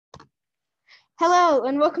Hello,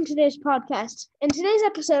 and welcome to today's podcast. In today's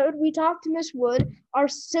episode, we talked to Miss Wood, our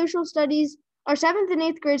 7th and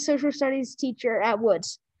 8th grade social studies teacher at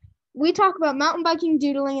Woods. We talk about mountain biking,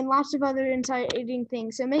 doodling, and lots of other exciting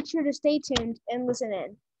things, so make sure to stay tuned and listen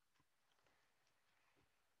in.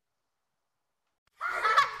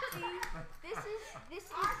 This is boys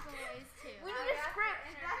too. We need a script.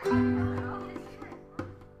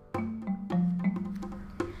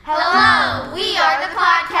 Hello, we are the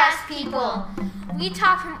podcast people. We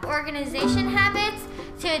talk from organization habits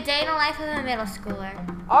to a day in the life of a middle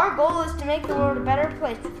schooler. Our goal is to make the world a better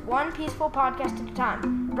place with one peaceful podcast at a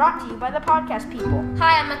time. Brought to you by the podcast people.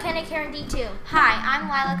 Hi, I'm McKenna Karen D2. Hi, I'm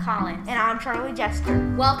Lila Collins. And I'm Charlie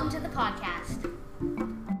Jester. Welcome to the podcast.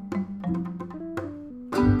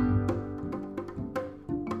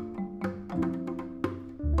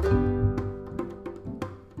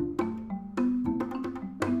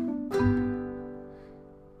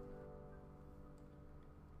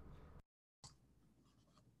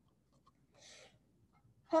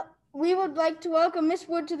 We would like to welcome Miss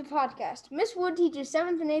Wood to the podcast. Miss Wood teaches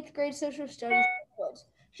 7th and 8th grade social studies at Woods.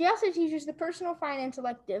 She also teaches the personal finance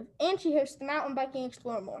elective, and she hosts the mountain biking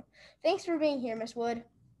Explore More. Thanks for being here, Miss Wood.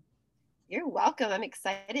 You're welcome. I'm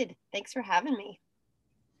excited. Thanks for having me.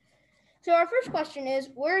 So our first question is,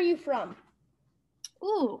 where are you from?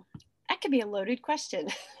 Ooh, that could be a loaded question.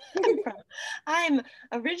 I'm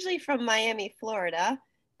originally from Miami, Florida.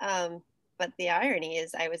 But the irony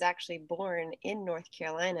is I was actually born in North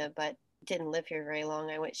Carolina, but didn't live here very long.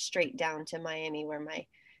 I went straight down to Miami where my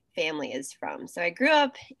family is from. So I grew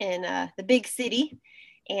up in the big city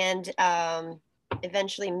and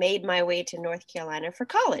eventually made my way to North Carolina for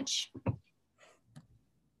college.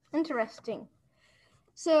 Interesting.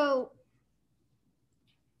 So,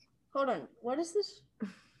 hold on. What is this?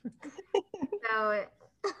 So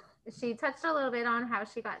she touched a little bit on how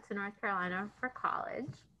she got to North Carolina for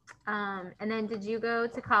college. And then did you go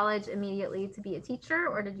to college immediately to be a teacher,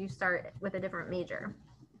 or did you start with a different major?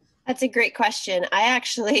 That's a great question. I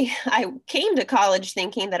came to college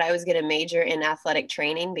thinking that I was going to major in athletic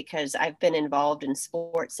training because I've been involved in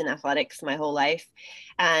sports and athletics my whole life.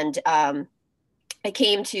 And I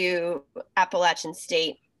came to Appalachian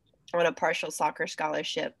State on a partial soccer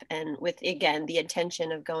scholarship and with, again, the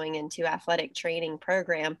intention of going into athletic training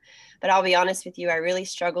program. But I'll be honest with you, I really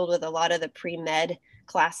struggled with a lot of the pre-med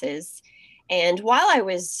classes. And while I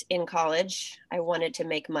was in college, I wanted to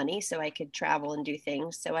make money so I could travel and do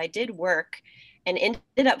things. So I did work and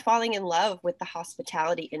ended up falling in love with the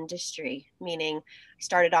hospitality industry, meaning I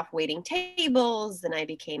started off waiting tables, then I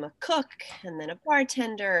became a cook and then a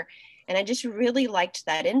bartender. And I just really liked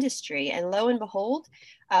that industry. And lo and behold,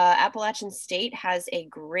 Appalachian State has a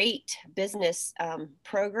great business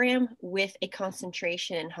program with a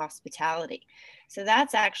concentration in hospitality. So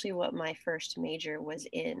that's actually what my first major was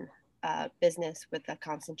in, business with a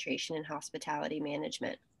concentration in hospitality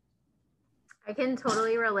management. I can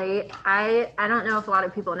totally relate. I don't know if a lot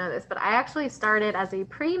of people know this, but I actually started as a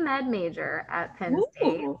pre-med major at Penn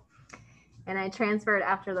State. And I transferred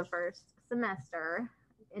after the first semester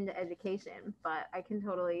into education, but I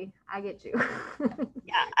get you.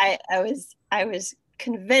 Yeah, I was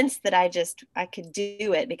convinced that I could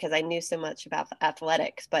do it because I knew so much about the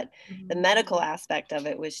athletics, but the medical aspect of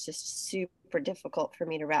it was just super difficult for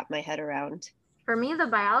me to wrap my head around. For me, the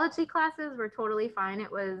biology classes were totally fine. It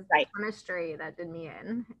was chemistry that did me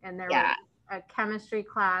in, and there was a chemistry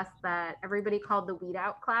class that everybody called the weed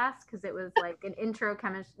out class because it was like an intro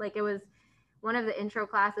chemistry, like it was one of the intro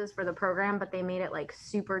classes for the program, but they made it like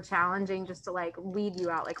super challenging just to like weed you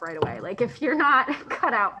out like right away. Like if you're not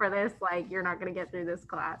cut out for this, like you're not going to get through this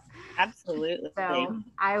class. Absolutely. So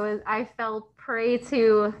I fell prey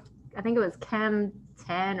to, I think it was Chem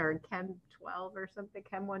 10 or Chem 12 or something,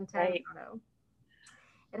 Chem 110. Right. I don't know.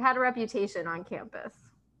 It had a reputation on campus.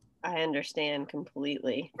 I understand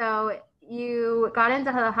completely. So you got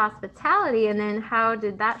into the hospitality, and then how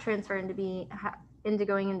did that transfer into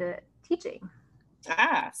going into teaching?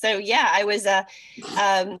 So yeah, I was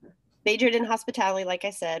majored in hospitality, like I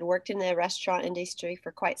said, worked in the restaurant industry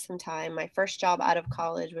for quite some time. My first job out of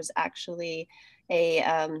college was actually a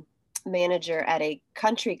manager at a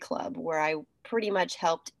country club where I pretty much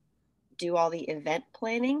helped do all the event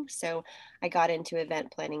planning. So I got into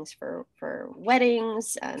event plannings for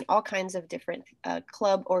weddings and all kinds of different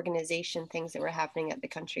club organization things that were happening at the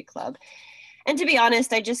country club. And to be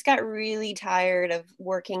honest, I just got really tired of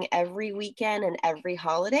working every weekend and every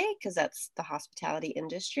holiday because that's the hospitality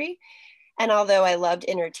industry. And although I loved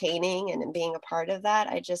entertaining and being a part of that,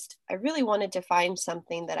 I really wanted to find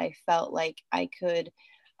something that I felt like I could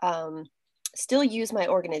still use my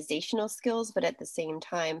organizational skills, but at the same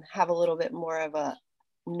time have a little bit more of a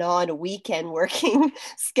non-weekend working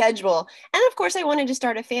schedule. And of course, I wanted to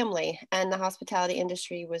start a family, and the hospitality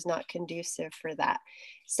industry was not conducive for that.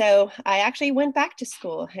 So I actually went back to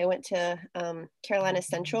school. I went to Carolina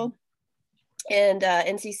Central and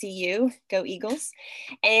NCCU, go Eagles,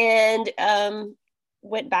 and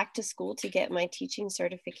went back to school to get my teaching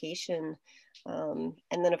certification. And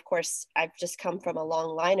then, of course, I've just come from a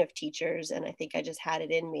long line of teachers, and I think I just had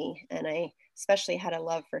it in me. And I especially had a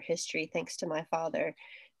love for history thanks to my father.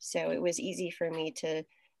 So it was easy for me to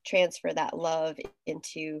transfer that love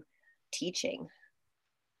into teaching.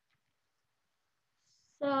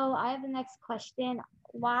 So I have the next question.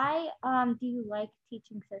 Why do you like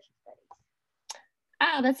teaching social studies?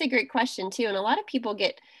 Oh, that's a great question too. And a lot of people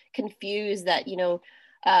get confused that,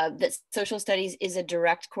 that social studies is a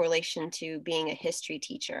direct correlation to being a history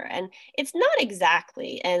teacher. And it's not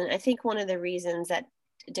exactly. And I think one of the reasons that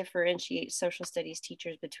differentiate social studies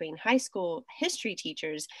teachers between high school history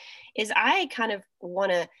teachers is I kind of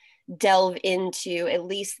want to delve into at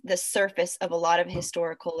least the surface of a lot of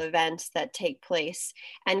historical events that take place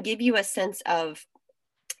and give you a sense of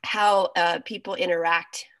how people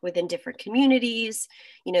interact within different communities.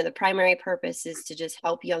 The primary purpose is to just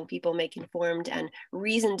help young people make informed and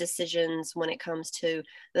reasoned decisions when it comes to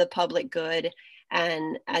the public good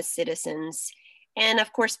and as citizens. And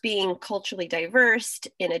of course, being culturally diverse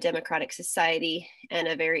in a democratic society and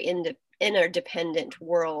a very interdependent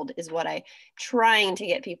world is what I'm trying to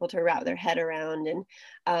get people to wrap their head around,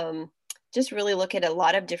 and just really look at a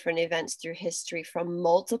lot of different events through history from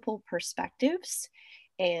multiple perspectives,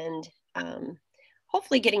 and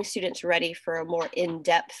hopefully getting students ready for a more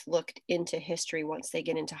in-depth look into history once they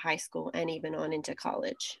get into high school and even on into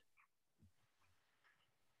college.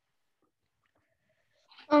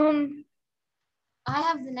 I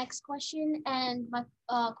have the next question, and my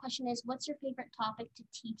question is, what's your favorite topic to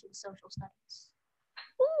teach in social studies?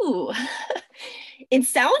 Ooh, it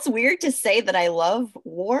sounds weird to say that I love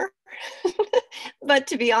war, but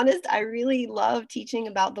to be honest, I really love teaching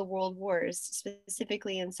about the world wars,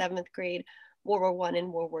 specifically in 7th grade, World War I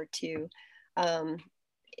and World War II.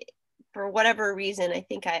 For whatever reason, I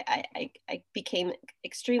think I became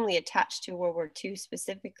extremely attached to World War II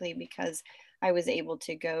specifically because I was able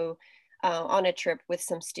to go on a trip with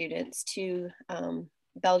some students to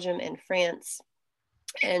Belgium and France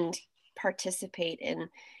and participate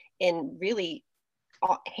in really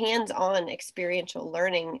hands-on experiential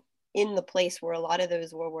learning in the place where a lot of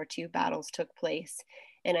those World War II battles took place.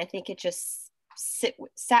 And I think it just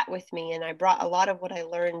sat with me, and I brought a lot of what I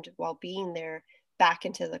learned while being there back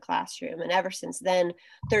into the classroom. And ever since then,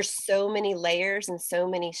 there's so many layers and so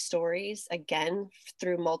many stories, again,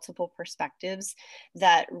 through multiple perspectives,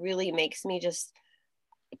 that really makes me just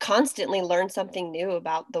constantly learn something new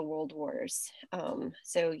about the world wars.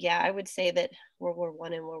 So yeah, I would say that World War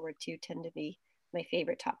I and World War II tend to be my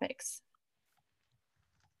favorite topics.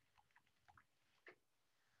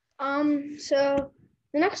 So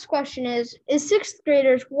the next question is 6th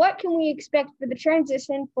graders, what can we expect for the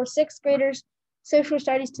transition for 6th graders social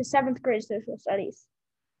studies to 7th grade social studies?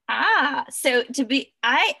 So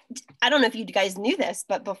I don't know if you guys knew this,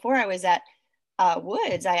 but before I was at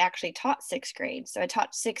Woods, I actually taught 6th grade. So I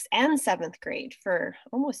taught 6th and 7th grade for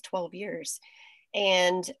almost 12 years.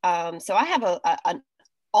 And so I have an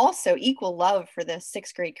also equal love for the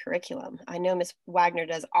 6th grade curriculum. I know Miss Wagner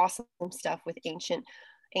does awesome stuff with ancient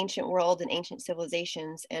world and ancient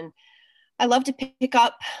civilizations. And I love to pick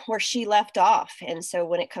up where she left off. And so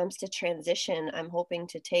when it comes to transition, I'm hoping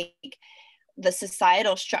to take the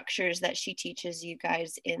societal structures that she teaches you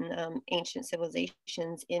guys in ancient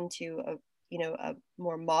civilizations into a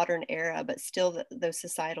more modern era, but still those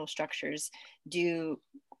societal structures do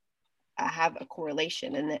have a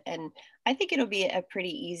correlation, and I think it'll be a pretty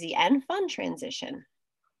easy and fun transition.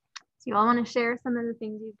 So you all want to share some of the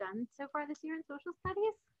things you've done so far this year in social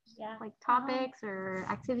studies? Yeah. Like topics or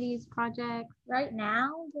activities, projects? Right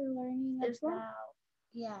now, we're learning about,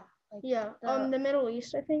 the Middle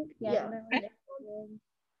East, I think. Yeah. Okay.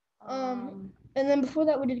 And then before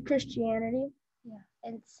that, we did Christianity. Yeah.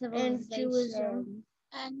 And civilization. And Judaism.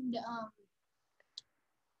 And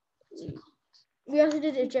we also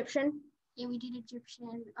did Egyptian. Yeah, we did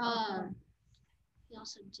Egyptian. We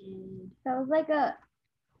also did. That was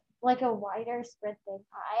like a wider spread thing.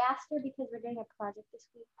 I asked her because we're doing a project this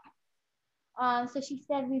week. So she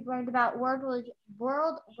said we've learned about world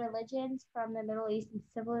religions from the Middle East and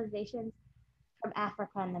civilizations from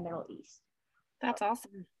Africa and the Middle East. That's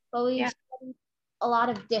awesome. But we studied a lot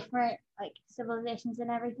of different civilizations and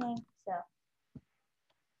everything. So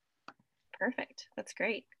perfect. That's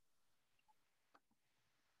great.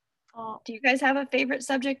 Do you guys have a favorite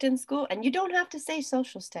subject in school? And you don't have to say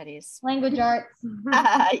social studies. Language arts.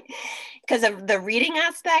 Because of the reading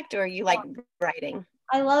aspect, or you like writing?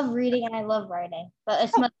 I love reading and I love writing, but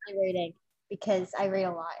it's mostly reading because I read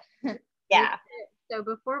a lot. Yeah. So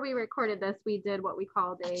before we recorded this, we did what we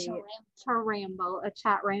called a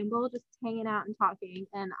chat ramble, just hanging out and talking.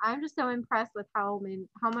 And I'm just so impressed with how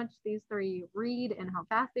much these three read and how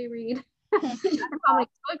fast they read, and how many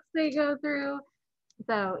books they go through.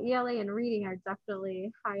 So ELA and reading are definitely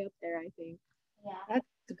high up there, I think. Yeah. That's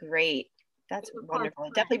great. That's wonderful.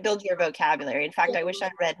 It definitely builds your vocabulary. In fact, I wish I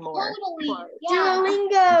read more. Totally. Yeah.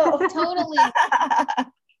 Duolingo. Totally.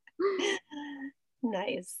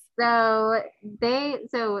 Nice. So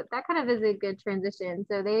that kind of is a good transition.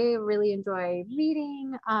 So they really enjoy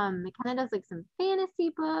reading. It kind of does like some fantasy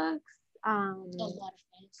books. A lot of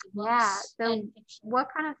fantasy books. Yeah. So and fiction. what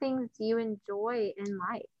kind of things do you enjoy in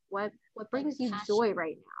life? What brings you joy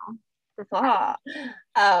right now?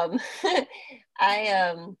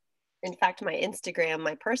 In fact,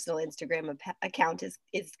 my personal Instagram account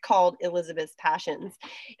is called Elizabeth's Passions.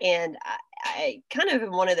 And I kind of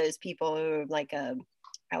am one of those people who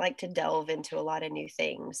I like to delve into a lot of new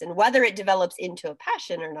things, and whether it develops into a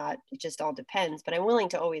passion or not, it just all depends, but I'm willing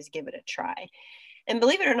to always give it a try. And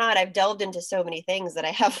believe it or not, I've delved into so many things that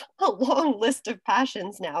I have a long list of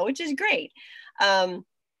passions now, which is great.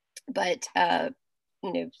 But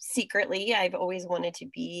secretly, I've always wanted to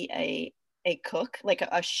be a cook, like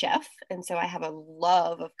a chef. And so I have a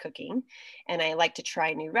love of cooking, and I like to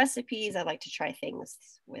try new recipes. I like to try things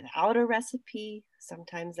without a recipe.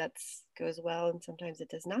 Sometimes that goes well and sometimes it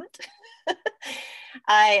does not.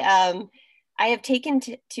 I have taken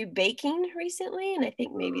to baking recently, and I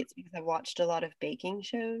think maybe it's because I've watched a lot of baking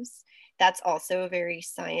shows. That's also a very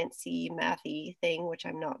sciencey, mathy thing, which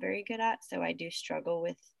I'm not very good at. So I do struggle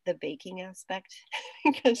with the baking aspect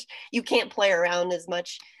because you can't play around as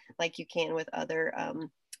much like you can with other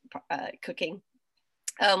cooking.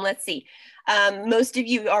 Let's see. Most of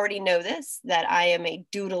you already know this, that I am a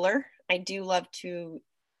doodler. I do love to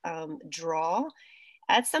draw.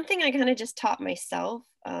 That's something I kind of just taught myself.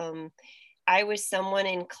 I was someone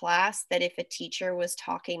in class that if a teacher was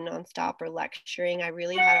talking nonstop or lecturing, I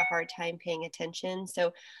really had a hard time paying attention.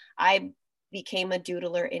 So I became a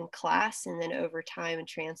doodler in class, and then over time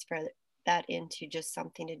transfer that into just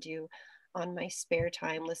something to do on my spare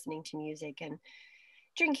time, listening to music and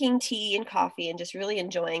drinking tea and coffee, and just really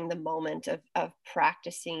enjoying the moment of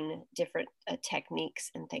practicing different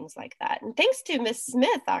techniques and things like that. And thanks to Miss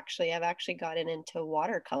Smith, actually, I've actually gotten into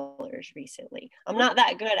watercolors recently. I'm not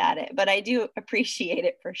that good at it, but I do appreciate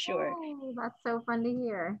it for sure. Oh, that's so fun to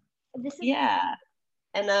hear. Yeah.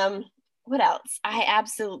 And what else? I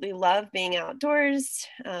absolutely love being outdoors.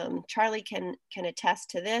 Charlie can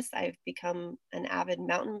attest to this. I've become an avid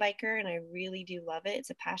mountain biker, and I really do love it.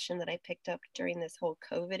 It's a passion that I picked up during this whole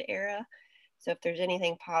COVID era. So if there's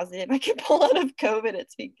anything positive I can pull out of COVID,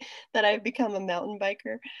 it's that I've become a mountain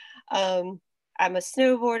biker. I'm a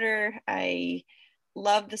snowboarder. I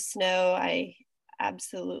love the snow. I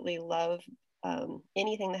absolutely love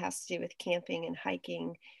anything that has to do with camping and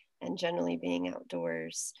hiking and generally being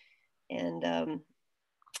outdoors. And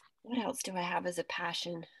what else do I have as a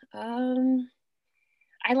passion?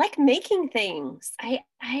 I like making things.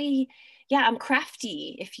 I'm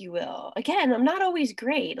crafty, if you will. Again, I'm not always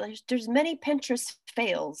great. There's many Pinterest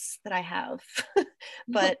fails that I have,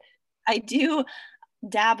 but I do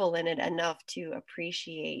dabble in it enough to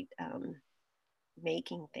appreciate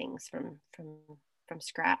making things from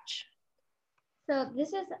scratch. So this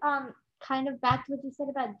is kind of back to what you said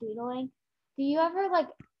about doodling. Do you ever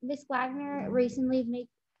Miss Wagner recently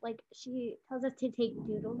she tells us to take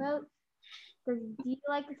doodle notes? Do you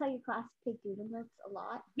like to tell your class to take doodle notes a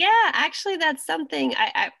lot? Yeah, actually, that's something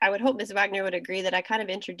I would hope Ms. Wagner would agree that I kind of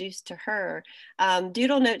introduced to her.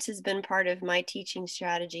 Doodle notes has been part of my teaching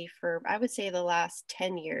strategy for, I would say, the last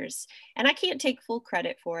 10 years. And I can't take full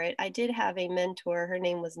credit for it. I did have a mentor. Her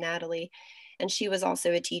name was Natalie, and she was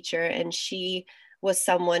also a teacher. And she was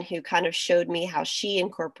someone who kind of showed me how she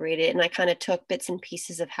incorporated it. And I kind of took bits and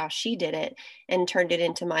pieces of how she did it and turned it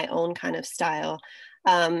into my own kind of style.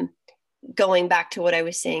 Going back to what I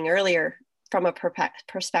was saying earlier, from a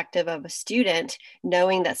perspective of a student,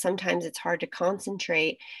 knowing that sometimes it's hard to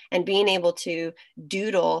concentrate and being able to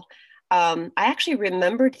doodle, I actually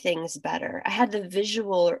remembered things better. I had the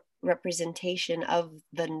visual representation of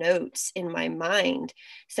the notes in my mind.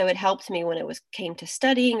 So it helped me when it came to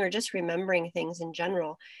studying or just remembering things in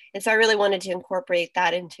general. And so I really wanted to incorporate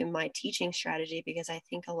that into my teaching strategy, because I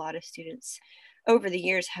think a lot of students over the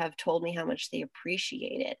years have told me how much they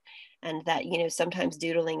appreciate it. And that, you know, sometimes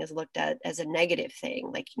doodling is looked at as a negative thing,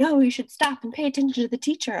 like, no, you should stop and pay attention to the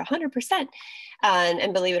teacher 100%.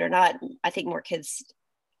 And believe it or not, I think more kids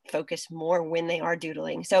focus more when they are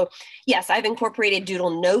doodling. So yes, I've incorporated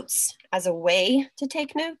doodle notes as a way to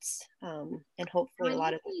take notes. And hopefully a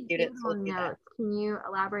lot of students will do that. Can you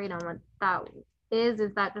elaborate on what that is?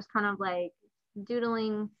 Is that just kind of like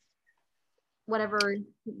doodling whatever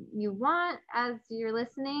you want as you're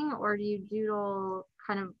listening, or do you doodle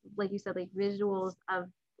kind of, like you said, like visuals of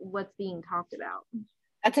what's being talked about?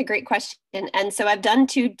 That's a great question. And so I've done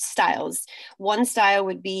two styles. One style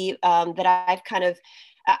would be that I've kind of,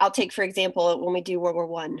 I'll take, for example, when we do World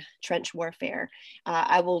War I trench warfare,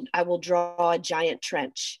 I will draw a giant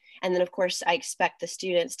trench. And then, of course, I expect the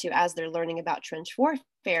students to, as they're learning about trench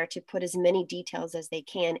warfare, to put as many details as they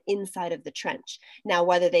can inside of the trench. Now,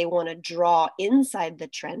 whether they want to draw inside the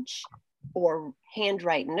trench or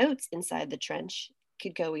handwrite notes inside the trench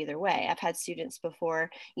could go either way. I've had students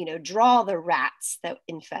before, you know, draw the rats that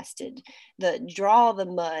infested, draw the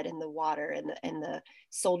mud and the water and the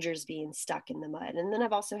soldiers being stuck in the mud. And then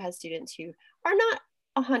I've also had students who are not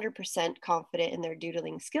 100% confident in their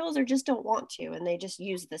doodling skills or just don't want to, and they just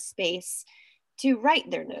use the space to write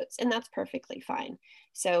their notes, and that's perfectly fine.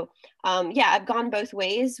 So yeah, I've gone both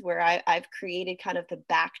ways where I've created kind of the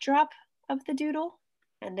backdrop of the doodle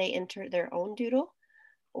and they enter their own doodle,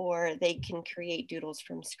 or they can create doodles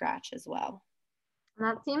from scratch as well. And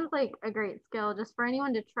that seems like a great skill just for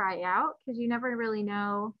anyone to try out, because you never really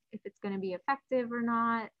know if it's going to be effective or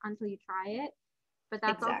not until you try it. But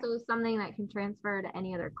that's also something that can transfer to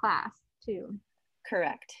any other class too.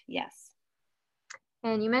 Correct. Yes.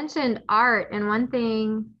 And you mentioned art, and one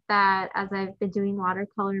thing that, as I've been doing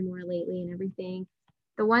watercolor more lately and everything,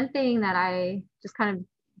 the one thing that I just kind of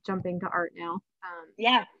jumping to art now.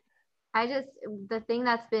 Yeah. The thing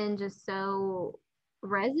that's been just so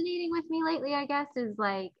resonating with me lately, I guess, is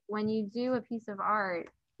like when you do a piece of art,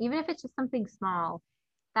 even if it's just something small,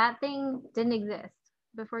 that thing didn't exist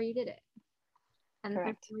before you did it. And for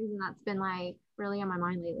some reason that's been like really on my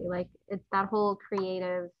mind lately. Like it's that whole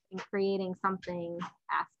creative and creating something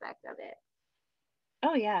aspect of it.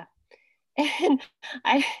 Oh yeah. And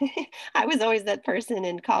I was always that person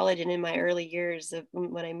in college and in my early years of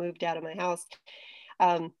when I moved out of my house.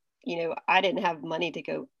 You know, I didn't have money to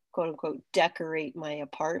go, quote unquote, decorate my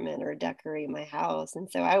apartment or decorate my house. And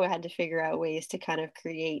so I had to figure out ways to kind of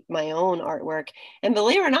create my own artwork. And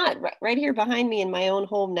believe it or not, right here behind me in my own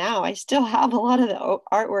home now, I still have a lot of the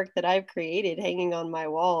artwork that I've created hanging on my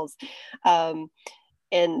walls.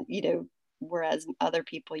 And, you know, whereas other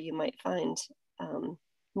people you might find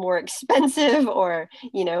more expensive or,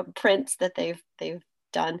 you know, prints that they've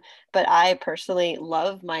done. But I personally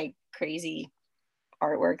love my crazy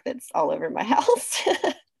artwork that's all over my house.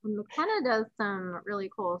 And McKenna does some really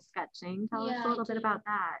cool sketching. Tell us a little bit about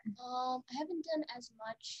that. I haven't done as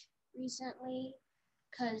much recently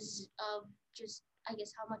because of just, I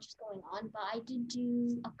guess, how much is going on, but I did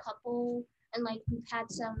do a couple, and like we've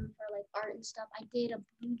had some for like art and stuff. I did a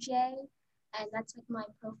blue jay, and that's like my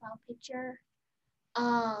profile picture.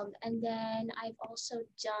 And then I've also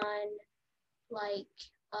done like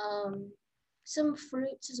some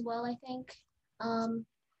fruits as well, I think.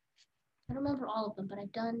 I don't remember all of them, but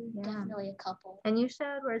I've done definitely a couple. And you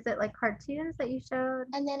showed, or is it like cartoons that you showed?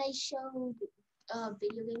 And then I showed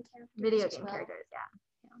video game characters. Video game characters,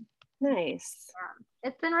 yeah. Nice. Yeah.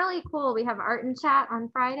 It's been really cool. We have art and chat on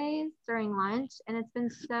Fridays during lunch, and it's been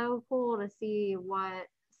so cool to see what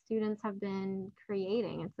students have been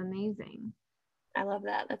creating. It's amazing. I love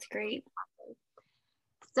that. That's great.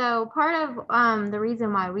 So part of the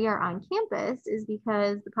reason why we are on campus is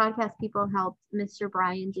because the podcast people helped Mr.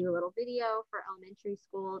 Brian do a little video for elementary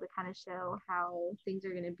school to kind of show how things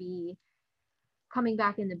are going to be coming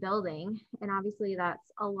back in the building. And obviously that's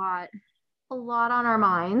a lot on our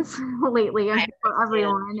minds lately for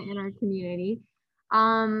everyone in our community.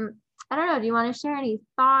 I don't know, do you want to share any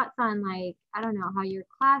thoughts on, like, I don't know, how your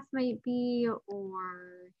class might be,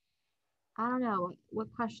 or I don't know,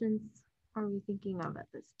 what questions are we thinking of at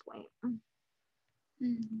this point?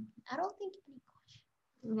 I don't think any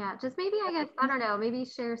questions. Yeah, just maybe, I guess, I don't know, maybe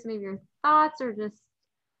share some of your thoughts, or just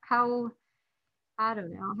how, I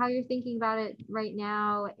don't know, how you're thinking about it right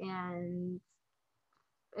now, and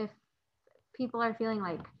if people are feeling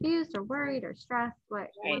like confused or worried or stressed.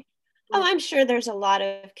 Oh, I'm sure there's a lot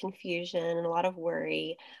of confusion and a lot of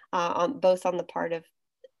worry, both on the part of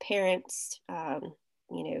parents,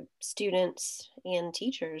 you know, students and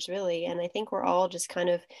teachers, really. And I think we're all just kind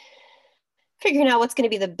of figuring out what's going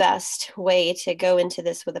to be the best way to go into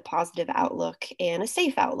this with a positive outlook and a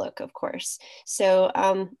safe outlook, of course. So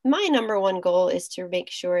my number one goal is to make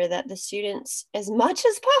sure that the students, as much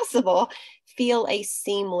as possible, feel a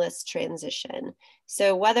seamless transition.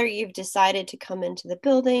 So whether you've decided to come into the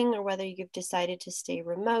building or whether you've decided to stay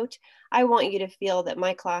remote, I want you to feel that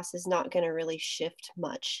my class is not going to really shift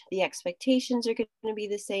much. The expectations are going to be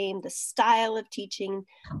the same. The style of teaching,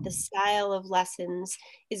 the style of lessons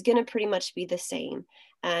is going to pretty much be the same.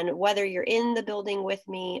 And whether you're in the building with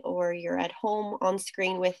me or you're at home on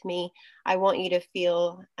screen with me, I want you to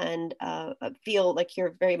feel like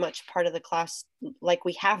you're very much part of the class, like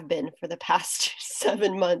we have been for the past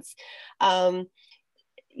 7 months.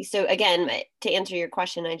 So again, to answer your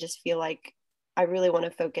question, I just feel like I really want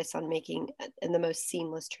to focus on making the most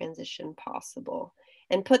seamless transition possible,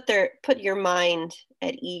 and put your mind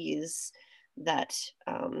at ease that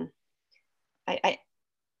I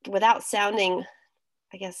without sounding,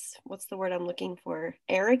 I guess, what's the word I'm looking for?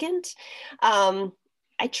 Arrogant.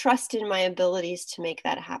 I trust in my abilities to make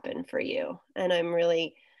that happen for you. And I'm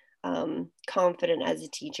really confident as a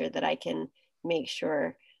teacher that I can make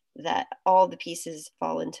sure that all the pieces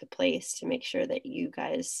fall into place to make sure that you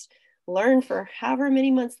guys learn for however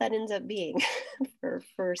many months that ends up being. for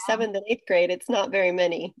 7th and 8th grade, it's not very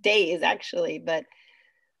many days actually, but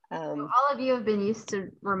all of you have been used to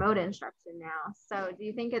remote instruction now. So do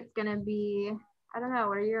you think it's going to be, I don't know,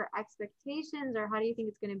 what are your expectations, or how do you think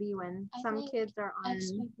it's going to be when some kids are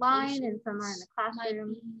online and some are in the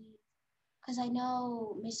classroom? Because I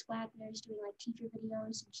know Miss Wagner is doing like teacher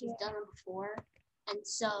videos, and she's done them before. And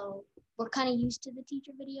so we're kind of used to the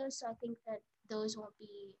teacher videos. So I think that those won't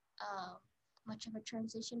be much of a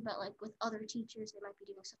transition, but like with other teachers, they might be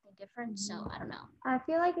doing something different. So I don't know. I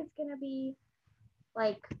feel like it's going to be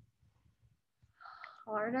like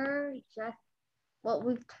harder. Just what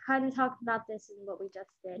we've kind of talked about this is what we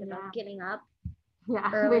just did about getting up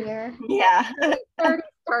earlier. Yeah. 30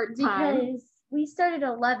 start time. Because we started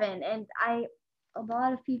at 11, and a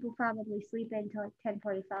lot of people probably sleep until like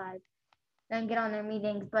 10:45, then get on their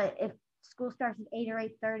meetings. But if school starts at 8 or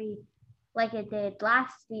 8:30, like it did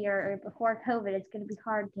last year or before COVID, it's going to be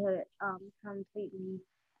hard to completely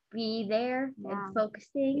be there and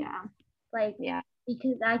focusing. Yeah. Like,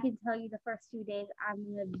 because I can tell you the first 2 days, I'm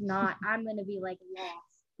gonna be like lost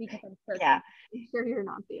because I'm so I'm sure you're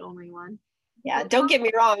not the only one. Yeah, don't get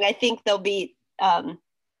me wrong. I think there'll be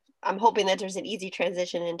I'm hoping that there's an easy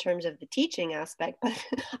transition in terms of the teaching aspect, but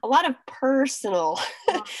a lot of personal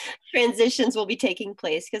transitions will be taking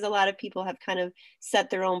place because a lot of people have kind of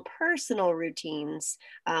set their own personal routines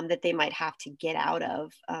that they might have to get out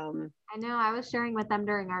of. I know I was sharing with them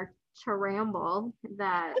during our ramble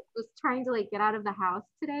that was trying to like get out of the house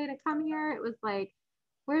today to come here. It was like,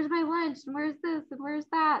 where's my lunch and where's this and where's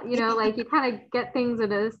that, like you kind of get things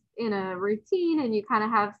in a routine and you kind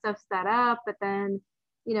of have stuff set up, but then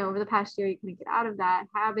over the past year you kind of get out of that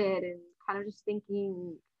habit and kind of just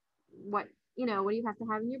thinking what do you have to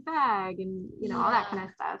have in your bag and all that kind of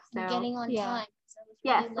stuff. So getting on time.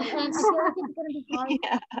 I feel like it's gonna be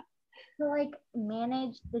hard to like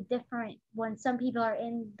manage the different when some people are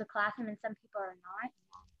in the classroom and some people are not.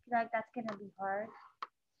 I feel like that's gonna be hard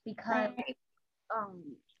because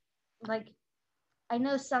like I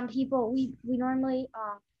know some people we normally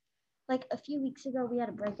like a few weeks ago we had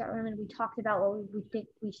a breakout room and we talked about what we think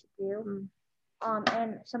we should do.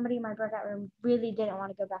 And somebody in my breakout room really didn't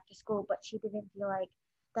want to go back to school, but she didn't feel like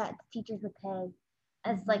that the teachers would pay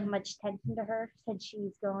as like much attention to her since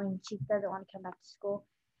she doesn't want to come back to school.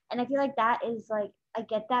 And I feel like that is like, I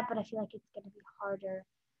get that, but I feel like it's going to be harder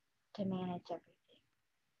to manage everything.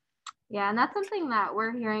 Yeah, and that's something that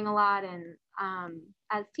we're hearing a lot. And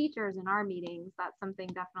as teachers in our meetings, that's something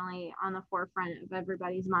definitely on the forefront of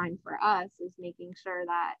everybody's mind for us, is making sure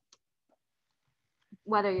that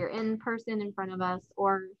whether you're in person in front of us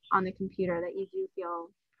or on the computer, that you do feel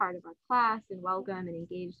part of our class and welcome and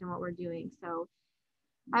engaged in what we're doing. So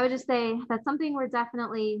I would just say that's something we're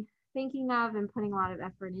definitely thinking of and putting a lot of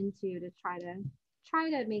effort into to try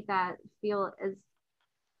to make that feel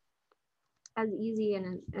as easy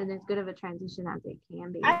and as good of a transition as it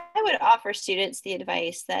can be. I would offer students the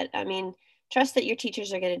advice that, trust that your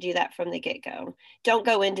teachers are going to do that from the get-go. Don't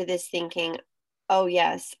go into this thinking, oh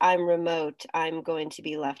yes, I'm remote, I'm going to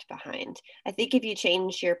be left behind. I think if you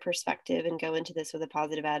change your perspective and go into this with a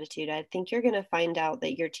positive attitude, I think you're going to find out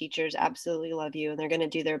that your teachers absolutely love you and they're going to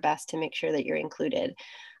do their best to make sure that you're included.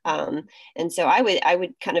 And so I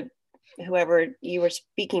would kind of, whoever you were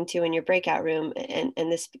speaking to in your breakout room, and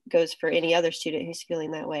this goes for any other student who's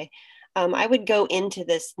feeling that way, I would go into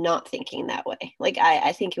this not thinking that way. Like,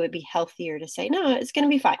 I think it would be healthier to say, no, it's going to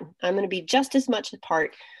be fine. I'm going to be just as much a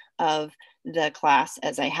part of the class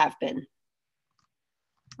as I have been.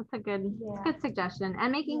 That's a good suggestion.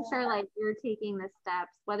 And making sure like you're taking the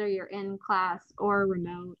steps, whether you're in class or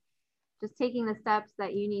remote, just taking the steps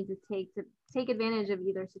that you need to take advantage of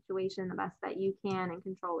either situation the best that you can and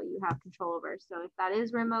control what you have control over. So if that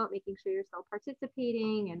is remote, making sure you're still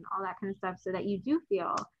participating and all that kind of stuff so that you do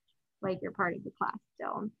feel like you're part of the class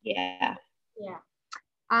still. Yeah.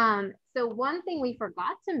 So one thing we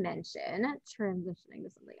forgot to mention, transitioning to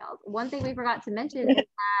something else, one thing we forgot to mention is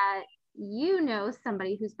that you know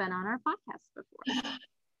somebody who's been on our podcast before.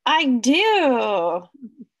 I do.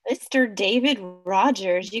 Mr. David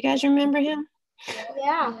Rogers. You guys remember him?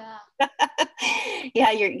 Yeah.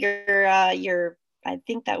 Yeah, your I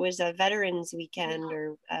think that was a Veterans Weekend,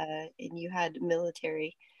 or and you had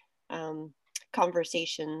military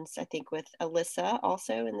conversations, I think, with Alyssa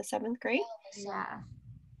also in the 7th grade.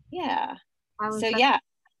 Yeah. So yeah,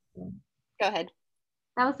 go ahead.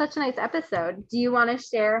 That was such a nice episode. Do you want to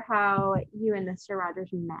share how you and Mr. Rogers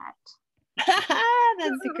met?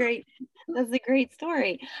 That's a great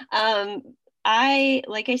story. I,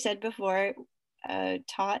 like I said before,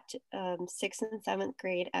 taught 6th and 7th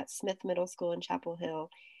grade at Smith Middle School in Chapel Hill,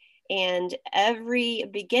 and every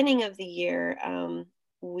beginning of the year,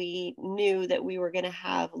 we knew that we were going to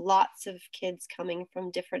have lots of kids coming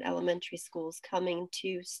from different elementary schools coming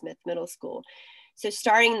to Smith Middle School. So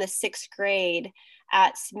starting the 6th grade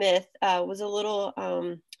at Smith was a little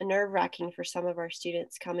nerve-wracking for some of our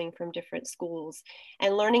students coming from different schools,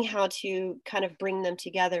 and learning how to kind of bring them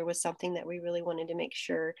together was something that we really wanted to make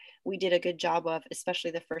sure we did a good job of,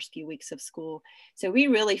 especially the first few weeks of school. So we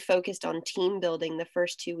really focused on team building the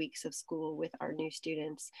first 2 weeks of school with our new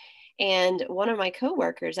students. And one of my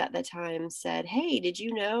coworkers at the time said, "Hey, did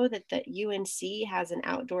you know that the UNC has an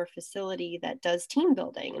outdoor facility that does team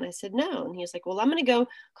building?" And I said, "No." And he was like, "Well, I'm going to go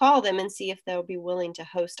call them and see if they'll be willing to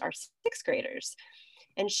host our 6th graders."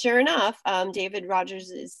 And sure enough, David Rogers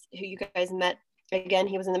is who you guys met. Again,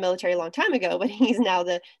 he was in the military a long time ago, but he's now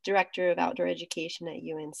the director of outdoor education at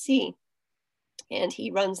UNC. And he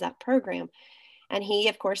runs that program. And he,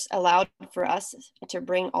 of course, allowed for us to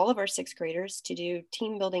bring all of our 6th graders to do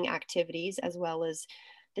team building activities, as well as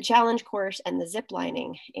the challenge course and the zip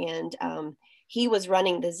lining. And he was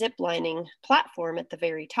running the zip lining platform at the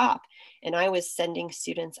very top, and I was sending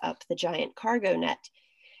students up the giant cargo net.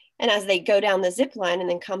 And as they go down the zip line and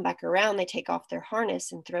then come back around, they take off their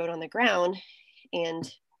harness and throw it on the ground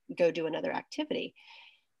and go do another activity.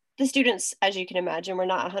 The students, as you can imagine, were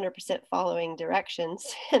not 100% following directions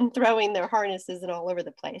and throwing their harnesses and all over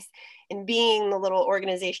the place. And being the little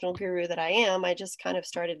organizational guru that I am, I just kind of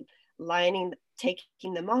started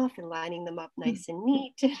taking them off and lining them up nice and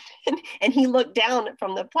neat. And he looked down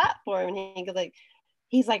from the platform and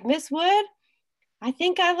he's like, "Miss Wood, I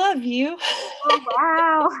think I love you." Oh,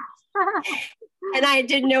 wow. And I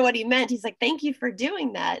didn't know what he meant. He's like, "Thank you for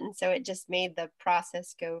doing that." And so it just made the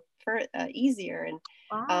process go easier. And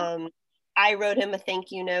wow. I wrote him a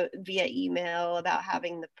thank you note via email about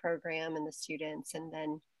having the program and the students, and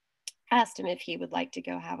then asked him if he would like to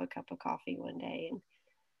go have a cup of coffee one day.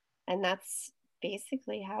 And that's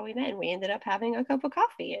basically how we met. And we ended up having a cup of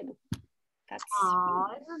coffee, and that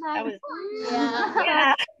was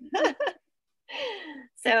yeah.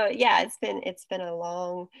 So yeah, it's been a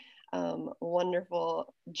long,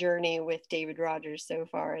 wonderful journey with David Rogers so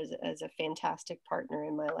far as a fantastic partner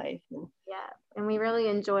in my life. And we really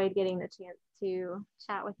enjoyed getting the chance to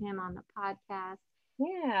chat with him on the podcast.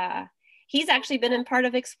 Yeah, he's actually been in part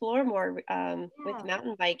of Explore More with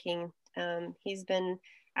mountain biking. He's been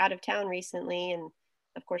out of town recently, and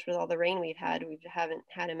of course with all the rain we haven't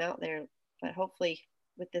had him out there, but hopefully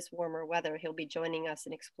with this warmer weather he'll be joining us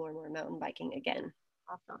in Explore More mountain biking again.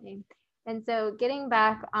 Definitely. And so getting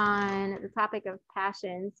back on the topic of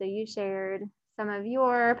passion, so you shared some of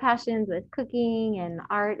your passions with cooking and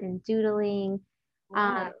art and doodling.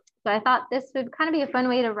 So I thought this would kind of be a fun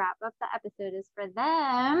way to wrap up the episode, is for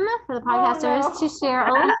the podcasters, to share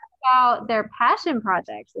a little bit about their passion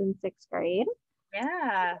projects in 6th grade.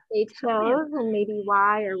 Yeah. They chose, and maybe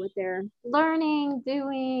why, or what they're learning,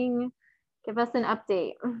 doing. Give us an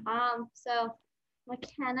update. So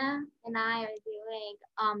McKenna and I are doing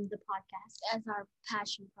the podcast as our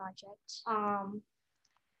passion project.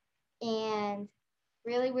 And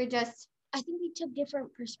really I think we took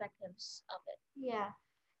different perspectives of it. Yeah.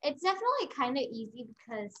 It's definitely kind of easy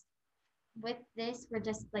because with this we're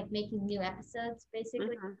just like making new episodes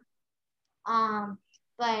basically. Mm-hmm.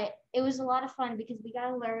 But it was a lot of fun because we got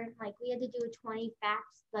to learn, like we had to do a 20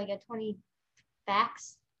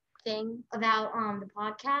 facts thing about the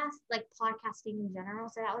podcast, like podcasting in general.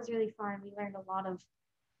 So that was really fun. We learned a lot of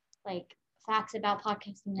like facts about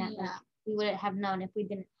podcasting that like, we wouldn't have known if we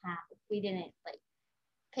didn't like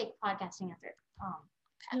pick podcasting after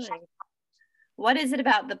passion. What is it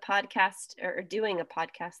about the podcast or doing a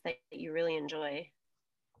podcast that you really enjoy?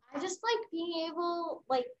 I just like being able,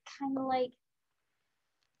 like, kind of like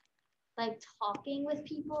talking with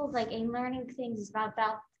people, like, and learning things about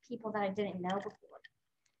people that I didn't know before.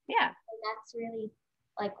 Yeah. And that's really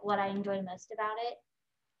like what I enjoy most about it.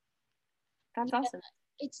 That's awesome.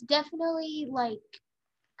 It's definitely like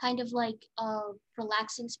kind of like a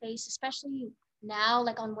relaxing space, especially now,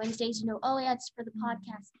 like on Wednesdays, oh yeah, it's for the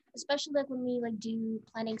podcast. Especially like when we like do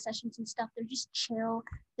planning sessions and stuff, they're just chill.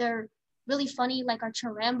 They're really funny, like our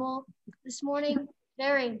ramble this morning.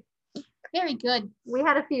 Very, very good. We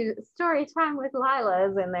had a few story time with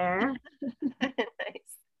Lila's in there. Nice.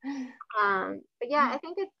 But yeah,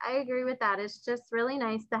 I agree with that. It's just really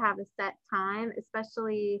nice to have a set time,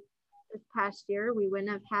 especially this past year. We wouldn't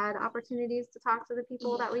have had opportunities to talk to the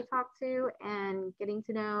people that we talked to, and getting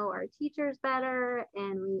to know our teachers better,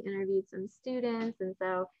 and we interviewed some students, and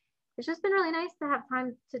so it's just been really nice to have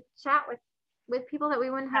time to chat with people that we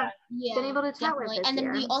wouldn't have been able to chat with this and then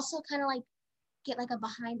year. We also kind of like get like a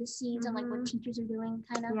behind the scenes on like what teachers are doing,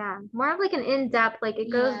 kind of. Yeah, more of like an in-depth, like it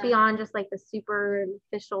goes beyond just like the super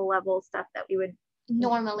official level stuff that we would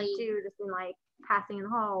normally do just in like passing in the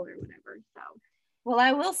hall or whatever. So, well,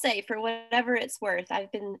 I will say, for whatever it's worth,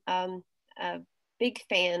 I've been a big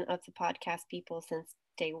fan of the podcast people since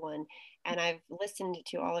day one, and I've listened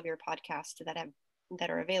to all of your podcasts that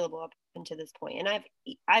are available up until this point, and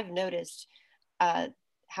I've noticed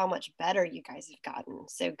how much better you guys have gotten.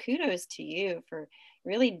 So kudos to you for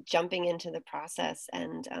really jumping into the process.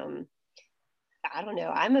 And I don't know,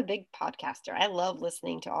 I'm a big podcaster. I love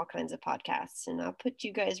listening to all kinds of podcasts, and I'll put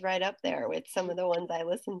you guys right up there with some of the ones I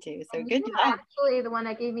listen to. So good job. Actually, the one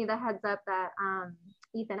that gave me the heads up that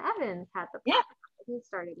Ethan Evans had the podcast. He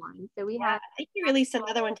started one. So we have, I think he released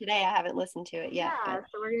another one today. I haven't listened to it yet. Yeah,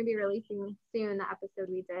 so we're going to be releasing soon the episode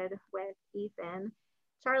we did with Ethan.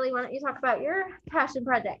 Charlie, why don't you talk about your passion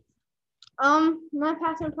project? My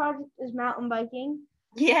passion project is mountain biking.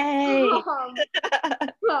 Yay!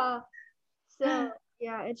 So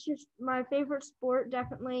yeah, it's just my favorite sport,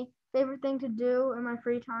 definitely favorite thing to do in my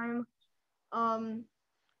free time.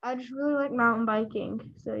 I just really like mountain biking.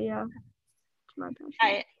 So yeah, it's my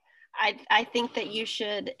passion. I think that you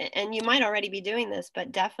should, and you might already be doing this,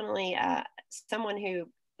 but definitely someone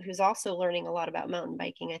who's also learning a lot about mountain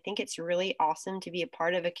biking. I think it's really awesome to be a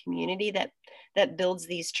part of a community that builds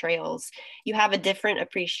these trails. You have a different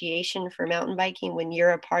appreciation for mountain biking when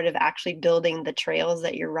you're a part of actually building the trails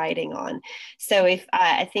that you're riding on. So if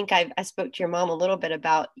I think I spoke to your mom a little bit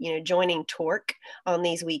about, joining Torque on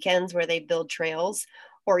these weekends where they build trails,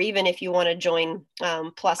 or even if you want to join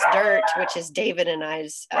Plus Dirt, which is David and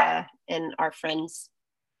I's and our friends.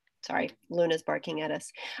 Sorry, Luna's barking at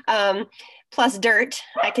us. Plus Dirt,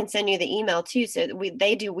 I can send you the email too. So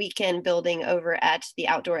they do weekend building over at the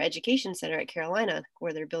Outdoor Education Center at Carolina,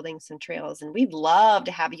 where they're building some trails. And we'd love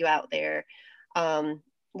to have you out there,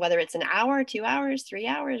 whether it's an hour, 2 hours, 3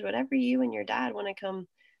 hours, whatever you and your dad want to come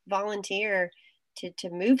volunteer to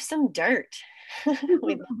move some dirt.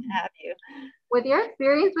 We'd love to have you. With your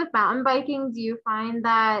experience with mountain biking, do you find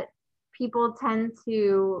that people tend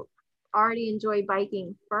to already enjoy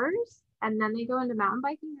biking first and then they go into mountain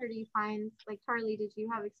biking, or do you find, like Charlie, did you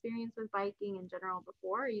have experience with biking in general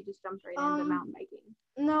before, or you just jumped right into mountain biking?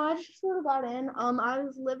 No, I just sort of got in. I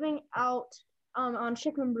was living out on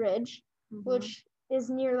Shipman Bridge, which is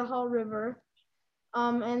near the Hall River,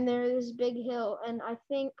 and there's this big hill, and I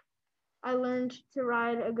think I learned to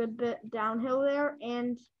ride a good bit downhill there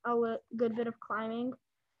and a good bit of climbing.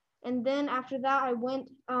 And then after that, I went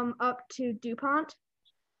up to DuPont.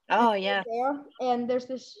 Oh, yeah. And there's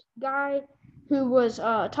this guy who was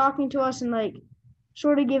talking to us and like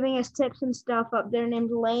sort of giving us tips and stuff up there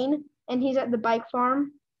named Lane. And he's at the bike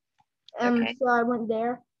farm. Okay. So I went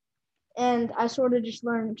there and I sort of just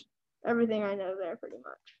learned everything I know there pretty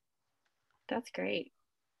much. That's great.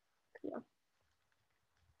 Yeah.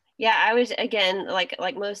 Yeah, I was, again, like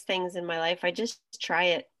most things in my life, I just try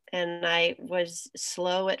it. And I was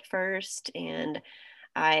slow at first, and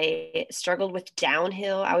I struggled with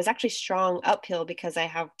downhill. I was actually strong uphill because I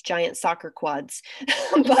have giant soccer quads,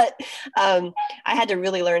 but I had to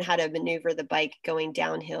really learn how to maneuver the bike going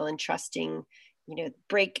downhill and trusting,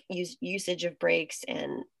 brake usage of brakes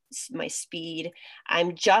and my speed.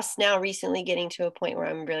 I'm just now recently getting to a point where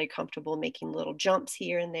I'm really comfortable making little jumps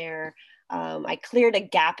here and there. I cleared a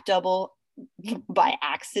gap double by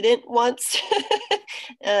accident once.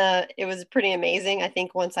 It was pretty amazing. I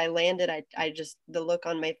think once I landed, I just, the look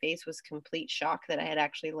on my face was complete shock that I had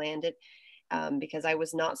actually landed, because I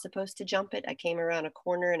was not supposed to jump it. I came around a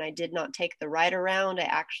corner and I did not take the right around. I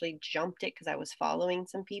actually jumped it because I was following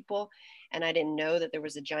some people, and I didn't know that there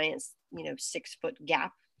was a giant, 6-foot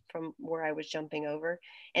gap from where I was jumping over.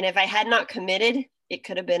 And if I had not committed, it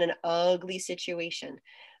could have been an ugly situation.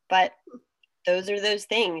 But those are those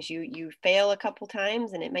things. You fail a couple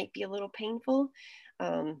times and it might be a little painful,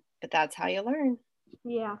 but that's how you learn.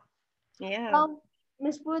 Yeah. Yeah.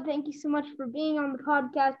 Miss Wood, thank you so much for being on the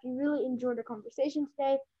podcast. We really enjoyed our conversation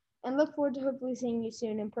today and look forward to hopefully seeing you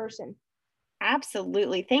soon in person.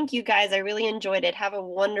 Absolutely. Thank you, guys. I really enjoyed it. Have a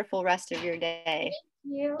wonderful rest of your day.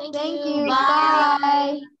 Thank you. Thank you.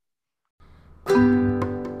 Bye.